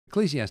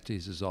Ecclesiastes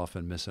is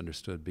often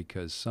misunderstood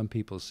because some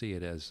people see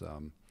it as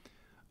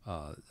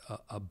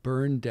a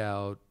burned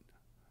out,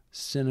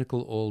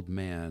 cynical old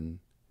man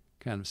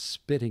kind of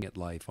spitting at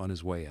life on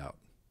his way out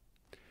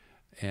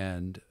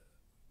and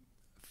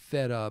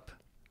fed up,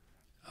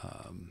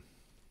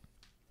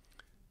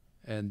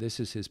 and this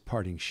is his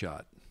parting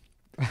shot.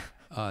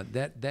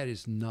 That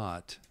is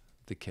not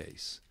the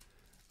case.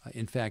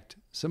 In fact,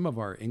 some of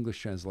our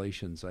English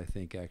translations, I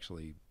think,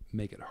 actually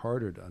make it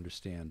harder to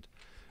understand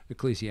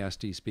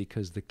Ecclesiastes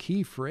because the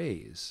key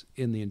phrase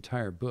in the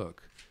entire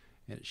book,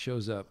 and it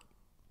shows up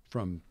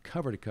from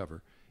cover to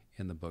cover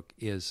in the book,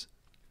 is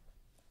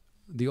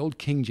the old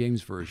King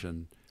James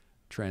Version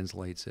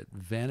translates it,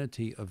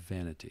 vanity of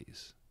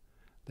vanities.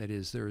 That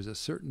is, there is a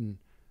certain,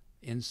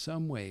 in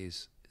some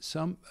ways,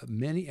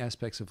 many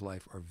aspects of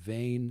life are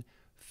vain,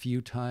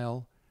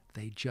 futile.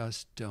 They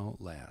just don't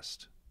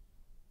last.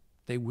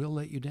 They will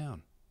let you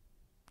down.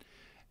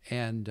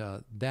 And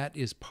that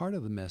is part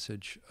of the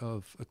message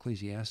of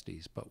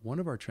Ecclesiastes. But one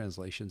of our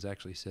translations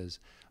actually says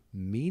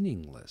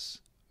meaningless.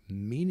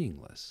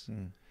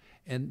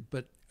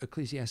 But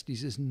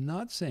Ecclesiastes is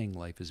not saying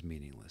life is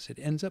meaningless. It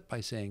ends up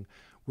by saying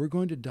we're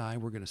going to die,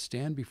 we're going to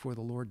stand before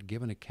the Lord to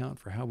give an account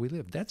for how we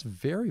live. That's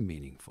very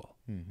meaningful.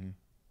 Mm-hmm.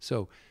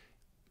 So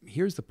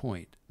here's the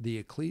point.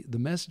 The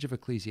message of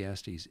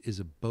Ecclesiastes is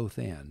a both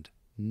and,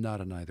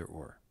 not an either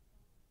or.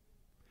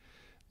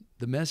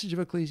 The message of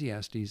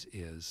Ecclesiastes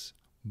is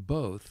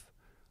both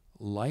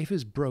life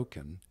is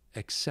broken,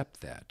 accept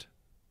that,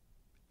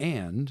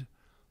 and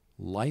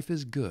life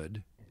is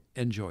good,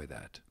 enjoy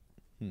that.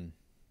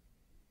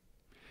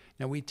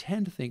 Now, we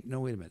tend to think, no,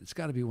 wait a minute, it's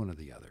got to be one or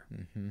the other.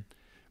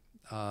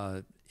 Mm-hmm.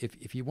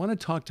 If you want to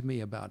talk to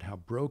me about how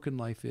broken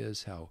life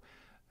is, how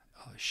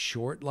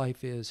short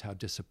life is, how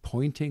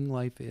disappointing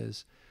life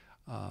is,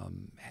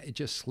 it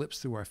just slips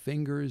through our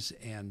fingers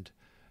and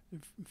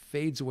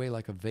fades away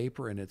like a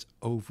vapor and it's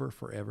over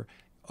forever.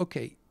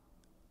 Okay,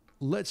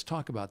 let's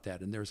talk about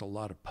that. And there's a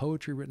lot of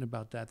poetry written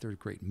about that. There's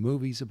great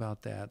movies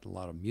about that, a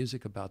lot of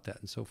music about that,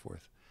 and so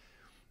forth.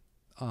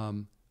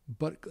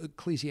 But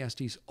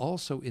Ecclesiastes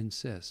also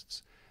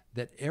insists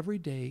that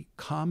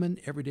common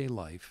everyday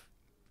life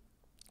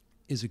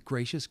is a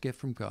gracious gift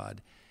from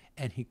God,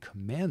 and he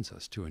commands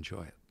us to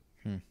enjoy it.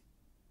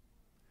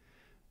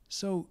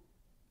 So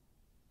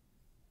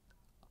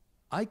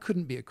I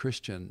couldn't be a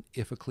Christian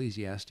if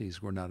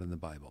Ecclesiastes were not in the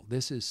Bible.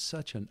 This is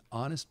such an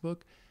honest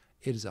book.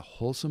 It is a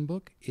wholesome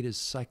book. It is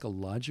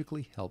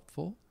psychologically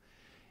helpful.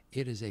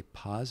 It is a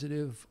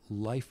positive,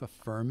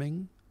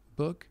 life-affirming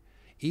book,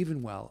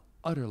 even while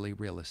utterly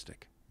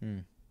realistic.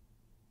 And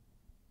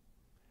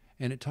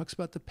it talks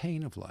about the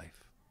pain of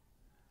life,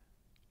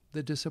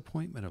 the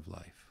disappointment of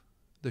life,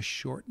 the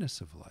shortness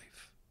of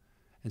life,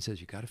 and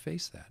says you got to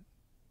face that.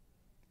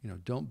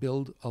 Don't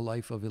build a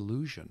life of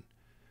illusion.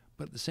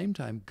 But at the same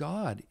time,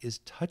 God is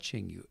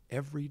touching you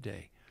every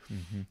day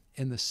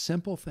in the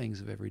simple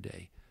things of every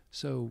day.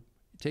 So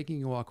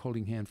taking a walk,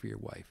 holding hand for your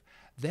wife,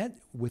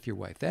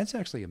 that's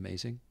actually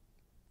amazing.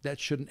 That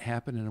shouldn't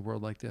happen in a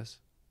world like this.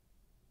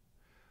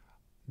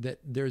 That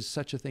there's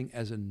such a thing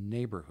as a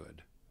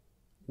neighborhood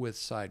with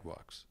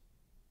sidewalks.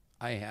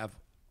 I have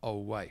a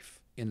wife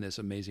in this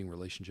amazing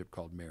relationship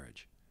called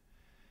marriage.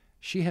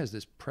 She has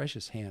this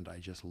precious hand I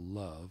just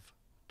love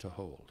to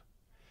hold.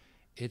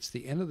 It's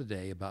the end of the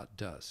day, about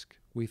dusk.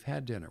 We've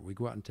had dinner. We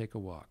go out and take a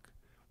walk.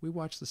 We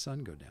watch the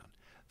sun go down.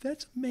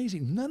 That's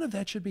amazing. None of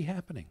that should be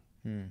happening.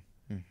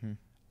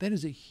 That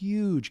is a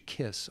huge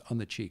kiss on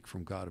the cheek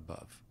from God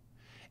above.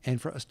 And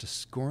for us to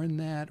scorn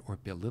that or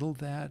belittle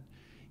that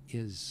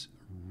is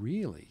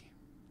really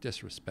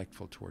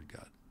disrespectful toward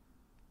God.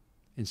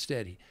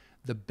 Instead,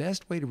 the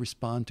best way to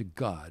respond to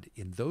God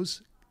in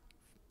those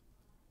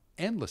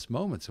endless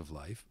moments of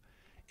life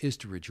is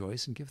to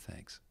rejoice and give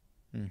thanks.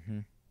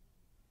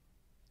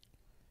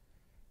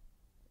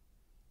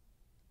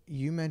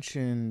 You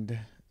mentioned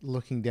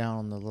looking down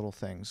on the little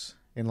things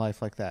in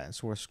life like that and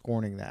sort of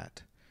scorning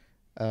that.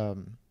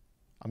 I'm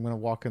going to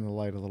walk in the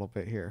light a little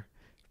bit here,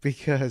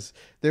 because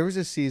there was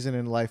a season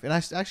in life, and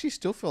I actually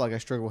still feel like I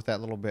struggle with that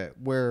a little bit,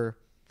 where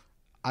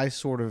I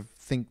sort of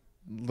think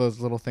those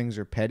little things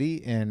are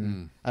petty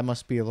and I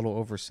must be a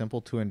little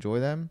oversimple to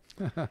enjoy them.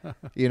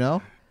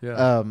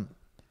 Yeah.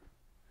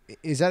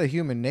 Is that a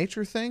human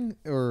nature thing,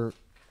 or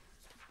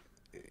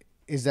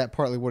is that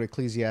partly what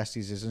Ecclesiastes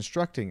is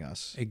instructing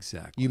us?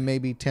 Exactly. You may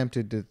be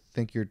tempted to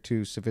think you're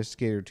too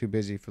sophisticated or too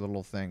busy for the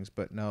little things,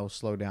 but no,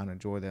 slow down,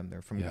 enjoy them.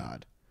 They're from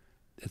God.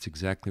 That's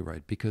exactly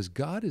right, because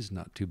God is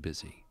not too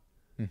busy.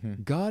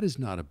 God is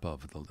not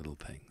above the little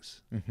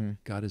things.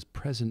 God is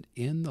present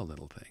in the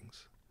little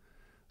things.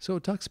 So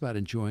it talks about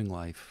enjoying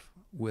life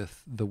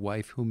with the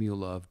wife whom you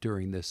love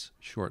during this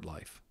short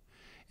life.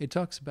 It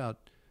talks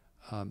about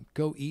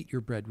go eat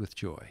your bread with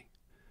joy.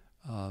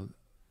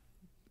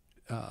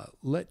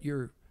 Let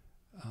your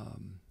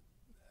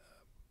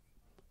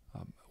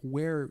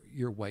wear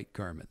your white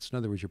garments. In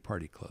other words, your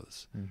party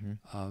clothes.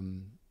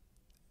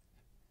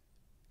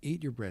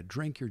 Eat your bread,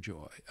 drink your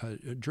joy,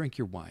 drink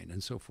your wine,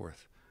 and so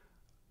forth.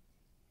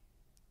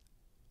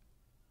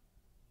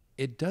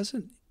 it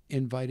doesn't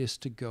invite us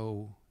to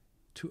go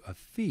to a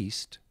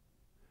feast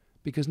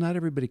because not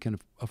everybody can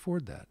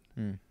afford that.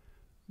 Mm.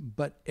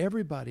 But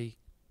everybody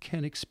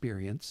can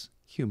experience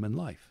human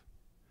life.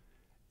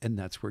 And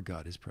that's where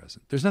God is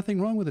present. There's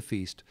nothing wrong with a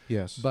feast.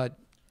 Yes. But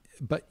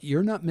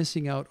you're not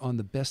missing out on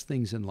the best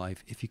things in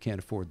life if you can't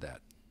afford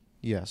that.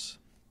 Yes.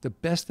 The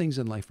best things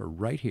in life are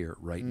right here,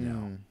 right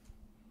now.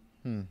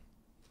 Hmm.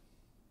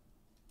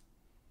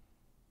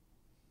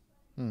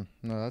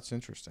 No, that's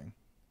interesting.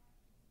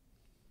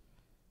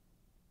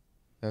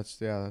 That's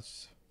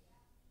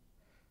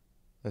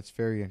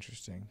very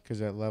interesting because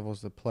that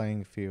levels the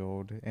playing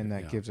field, and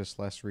that gives us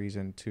less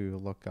reason to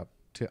look up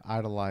to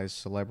idolize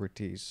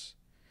celebrities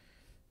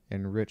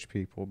and rich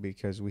people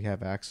because we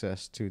have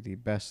access to the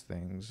best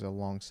things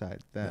alongside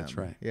them. That's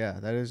right. Yeah,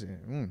 that is.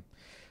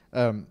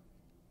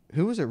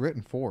 Who was it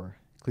written for?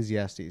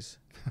 Ecclesiastes.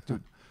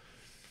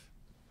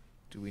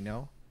 Do we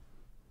know?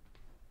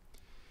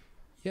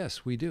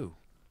 Yes, we do.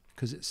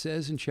 Because it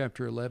says in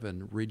chapter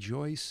 11,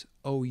 rejoice,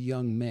 O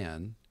young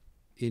man,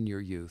 in your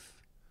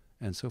youth,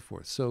 and so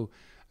forth. So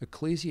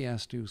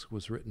Ecclesiastes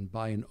was written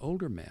by an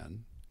older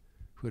man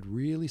who had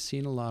really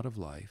seen a lot of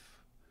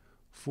life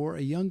for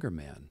a younger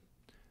man,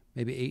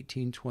 maybe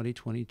 18, 20,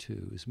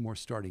 22, is more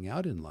starting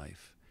out in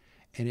life.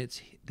 And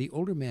it's the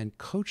older man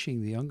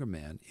coaching the younger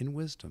man in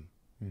wisdom,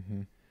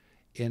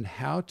 in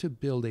how to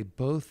build a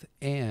both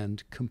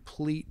and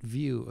complete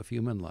view of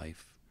human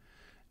life,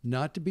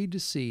 not to be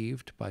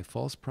deceived by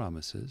false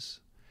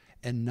promises,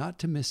 and not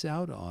to miss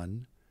out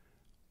on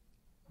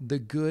the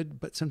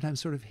good but sometimes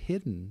sort of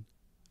hidden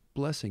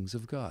blessings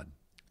of God.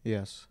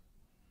 Yes.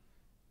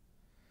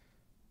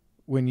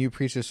 When you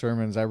preach the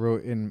sermons, I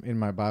wrote in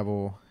my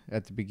Bible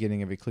at the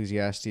beginning of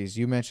Ecclesiastes,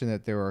 you mentioned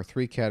that there are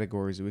 3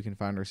 categories that we can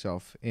find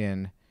ourselves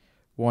in.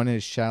 One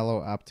is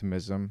shallow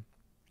optimism.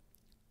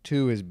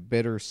 2 is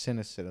bitter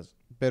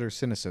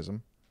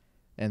cynicism.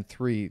 And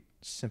 3,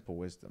 simple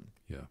wisdom.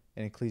 Yeah.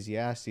 And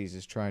Ecclesiastes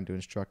is trying to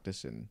instruct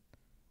us in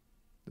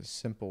the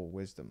simple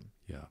wisdom.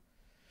 Yeah.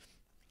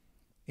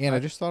 And I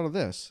just thought of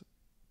this.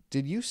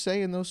 Did you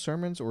say in those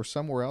sermons or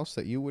somewhere else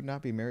that you would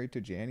not be married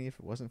to Janie if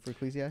it wasn't for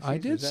Ecclesiastes? I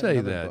did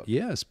say that,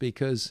 yes,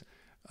 because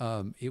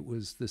it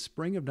was the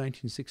spring of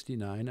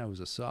 1969. I was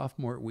a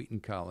sophomore at Wheaton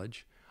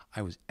College.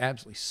 I was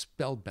absolutely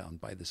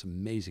spellbound by this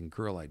amazing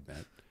girl I'd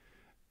met.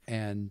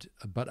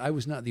 But I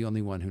was not the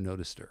only one who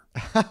noticed her.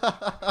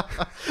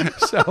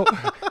 So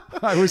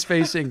I was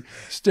facing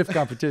stiff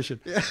competition.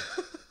 Yeah.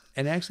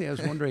 And actually I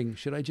was wondering,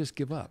 should I just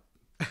give up?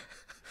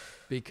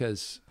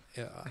 Because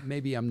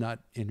maybe I'm not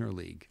in her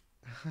league.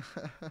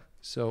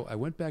 So I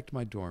went back to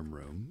my dorm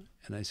room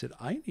and I said,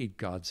 I need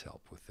God's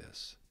help with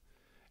this.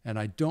 And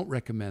I don't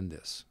recommend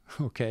this,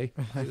 okay?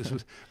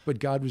 But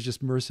God was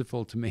just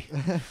merciful to me.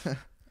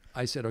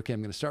 I said, okay,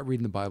 I'm going to start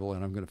reading the Bible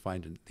and I'm going to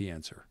find the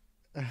answer.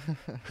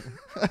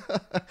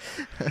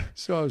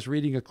 So I was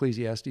reading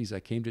Ecclesiastes. I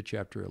came to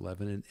chapter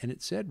 11 and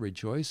it said,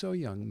 rejoice, O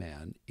young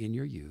man, in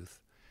your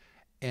youth,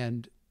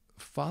 and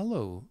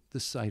follow the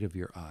sight of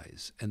your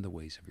eyes and the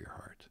ways of your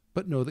heart.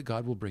 But know that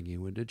God will bring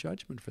you into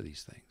judgment for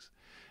these things.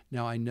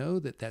 Now, I know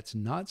that that's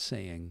not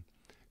saying,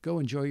 go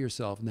enjoy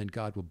yourself and then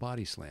God will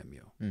body slam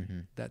you. Mm-hmm.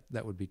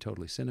 That would be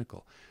totally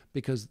cynical.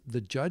 Because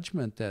the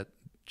judgment that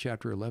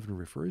chapter 11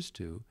 refers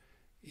to,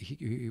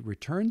 he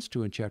returns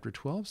to in chapter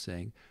 12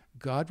 saying,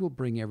 God will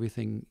bring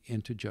everything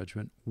into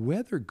judgment,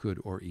 whether good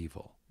or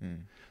evil.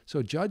 Mm.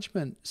 So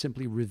judgment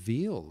simply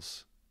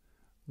reveals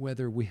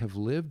whether we have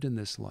lived in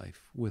this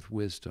life with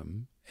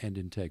wisdom and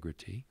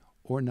integrity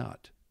or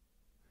not.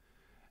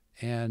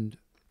 And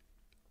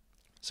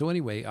so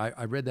anyway,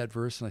 I read that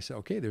verse and I said,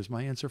 okay, there's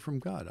my answer from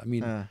God. I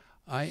mean,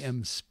 I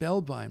am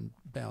spellbound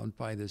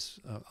by this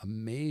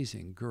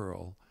amazing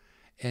girl,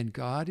 and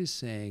God is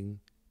saying,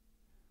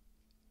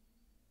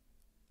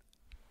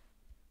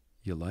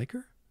 you like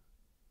her?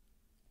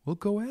 Well,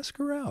 go ask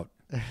her out.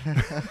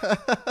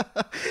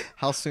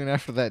 How soon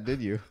after that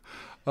did you?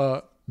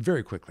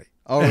 Very quickly.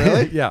 Oh,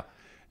 really? Yeah.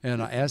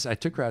 And I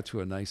took her out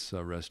to a nice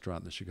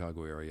restaurant in the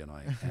Chicago area, and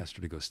I asked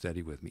her to go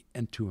study with me.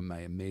 And to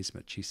my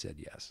amazement, she said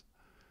yes.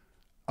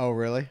 Oh,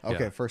 really?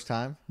 Okay, Yeah. First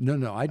time?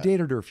 No. I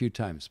dated her a few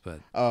times, but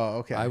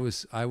okay. I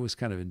was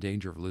kind of in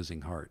danger of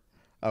losing heart.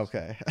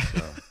 Okay.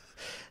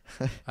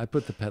 So I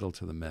put the pedal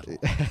to the metal.